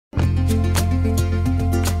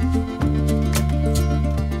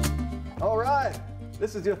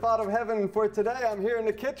This is your thought of heaven for today. I'm here in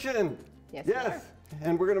the kitchen. Yes.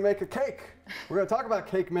 And we're going to make a cake. We're going to talk about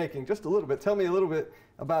cake making just a little bit. Tell me a little bit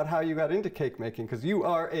about how you got into cake making, because you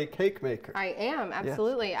are a cake maker. I am,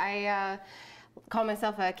 absolutely. Yes. I call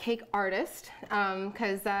myself a cake artist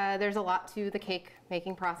because there's a lot to the cake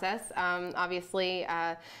making process. Obviously,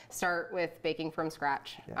 start with baking from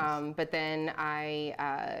scratch, yes. But then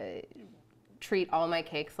I treat all my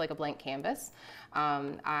cakes like a blank canvas.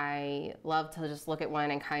 I love to just look at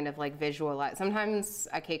one and kind of like visualize. Sometimes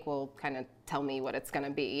a cake will kind of tell me what it's going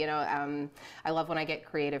to be, you know. I love when I get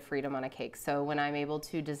creative freedom on a cake. So when I'm able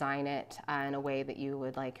to design it in a way that you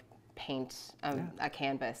would like paint a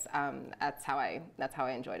canvas, that's how I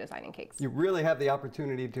enjoy designing cakes. You really have the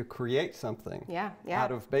opportunity to create something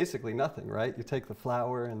out of basically nothing, right? You take the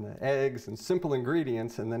flour and the eggs and simple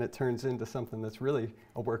ingredients, and then it turns into something that's really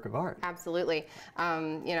a work of art. Absolutely. You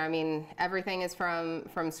know, I mean, everything is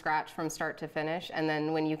from scratch, from start to finish, and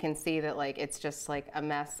then when you can see that like it's just like a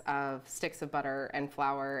mess of sticks of butter and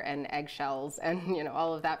flour and eggshells and, you know,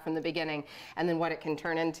 all of that from the beginning, and then what it can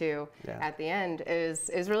turn into at the end is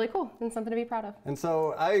really cool and something to be proud of. And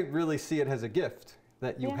so I really see it as a gift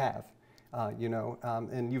that you have, you know,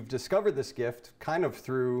 and you've discovered this gift kind of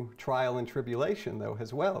through trial and tribulation though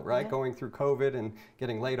as well, right? Going through COVID and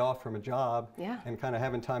getting laid off from a job and kind of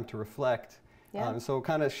having time to reflect. So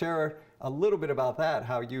kind of share a little bit about that,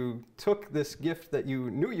 how you took this gift that you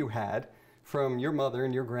knew you had from your mother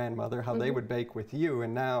and your grandmother, how they would bake with you,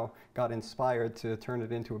 and now got inspired to turn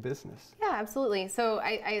it into a business. Yeah, absolutely. So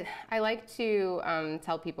I like to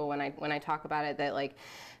tell people when I talk about it that like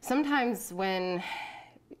sometimes when,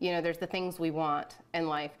 you know, there's the things we want in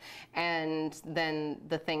life, and then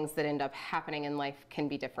the things that end up happening in life can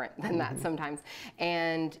be different than that sometimes.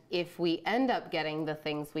 And if we end up getting the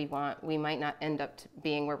things we want, we might not end up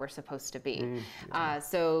being where we're supposed to be.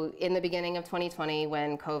 So in the beginning of 2020,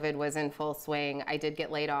 when COVID was in full swing, I did get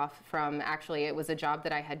laid off from, actually, it was a job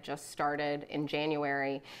that I had just started in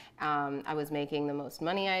January. I was making the most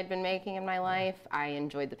money I had been making in my life. I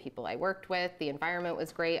enjoyed the people I worked with. The environment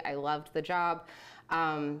was great. I loved the job.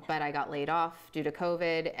 But I got laid off due to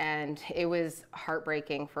COVID, and it was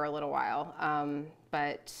heartbreaking for a little while.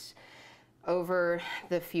 But over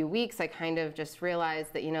the few weeks, I kind of just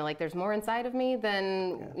realized that, you know, like there's more inside of me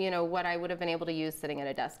than, you know, what I would have been able to use sitting at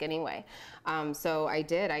a desk anyway. So I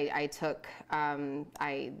did. I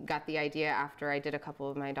got the idea after I did a couple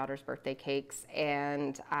of my daughter's birthday cakes,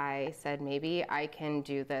 and I said, maybe I can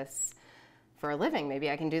do this for a living.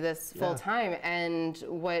 Maybe I can do this full time. And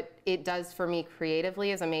what it does for me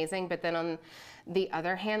creatively is amazing. But then on the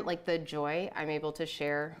other hand, like the joy I'm able to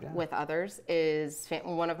share with others is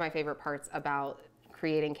one of my favorite parts about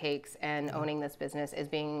creating cakes and owning this business, is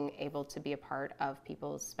being able to be a part of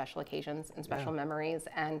people's special occasions and special memories.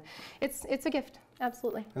 And it's a gift,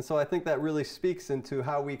 absolutely. And so I think that really speaks into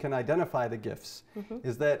how we can identify the gifts,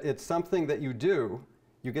 is that it's something that you do,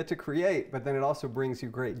 you get to create, but then it also brings you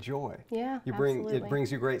great joy. It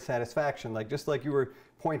brings you great satisfaction. Like just like you were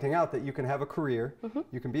pointing out that you can have a career,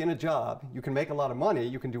 you can be in a job, you can make a lot of money,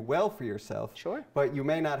 you can do well for yourself, but you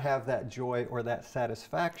may not have that joy or that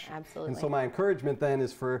satisfaction. And so my encouragement then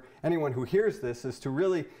is for anyone who hears this is to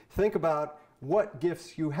really think about what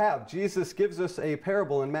gifts you have. Jesus gives us a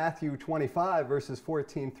parable in Matthew 25 verses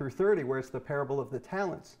 14 through 30 where it's the parable of the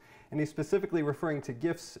talents. And he's specifically referring to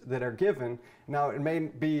gifts that are given. Now, it may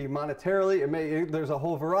be monetarily, there's a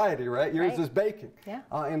whole variety, right? Yours is baking.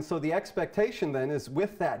 And so the expectation then is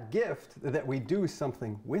with that gift that we do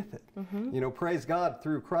something with it. You know, praise God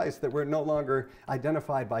through Christ that we're no longer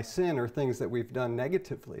identified by sin or things that we've done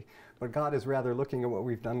negatively, but God is rather looking at what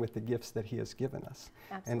we've done with the gifts that he has given us.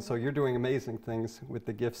 And so you're doing amazing things with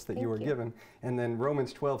the gifts that you were given. And then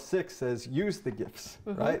Romans 12:6 says, use the gifts,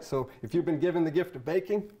 right? So if you've been given the gift of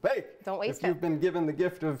baking, bake. Don't waste it. If you've been given the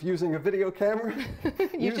gift of using a video camera,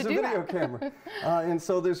 use a video camera. And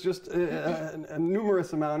so there's just a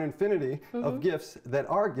numerous amount, infinity of gifts that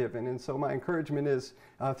are given. And so my encouragement is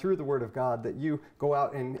through the Word of God that you go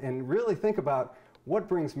out and really think about what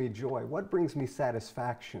brings me joy, what brings me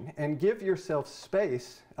satisfaction, and give yourself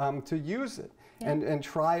space to use it. And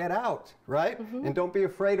try it out, right? And don't be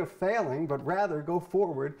afraid of failing, but rather go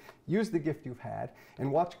forward, use the gift you've had,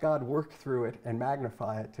 and watch God work through it and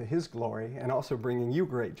magnify it to his glory, and also bringing you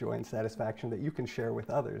great joy and satisfaction that you can share with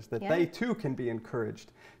others, that they too can be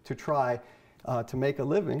encouraged to try to make a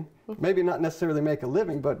living. Maybe not necessarily make a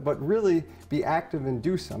living, but really be active and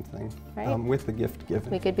do something with the gift given.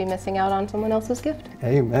 We could be missing out on someone else's gift.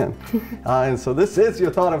 Amen. And so this is your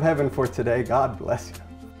Thought of Heaven for today. God bless you.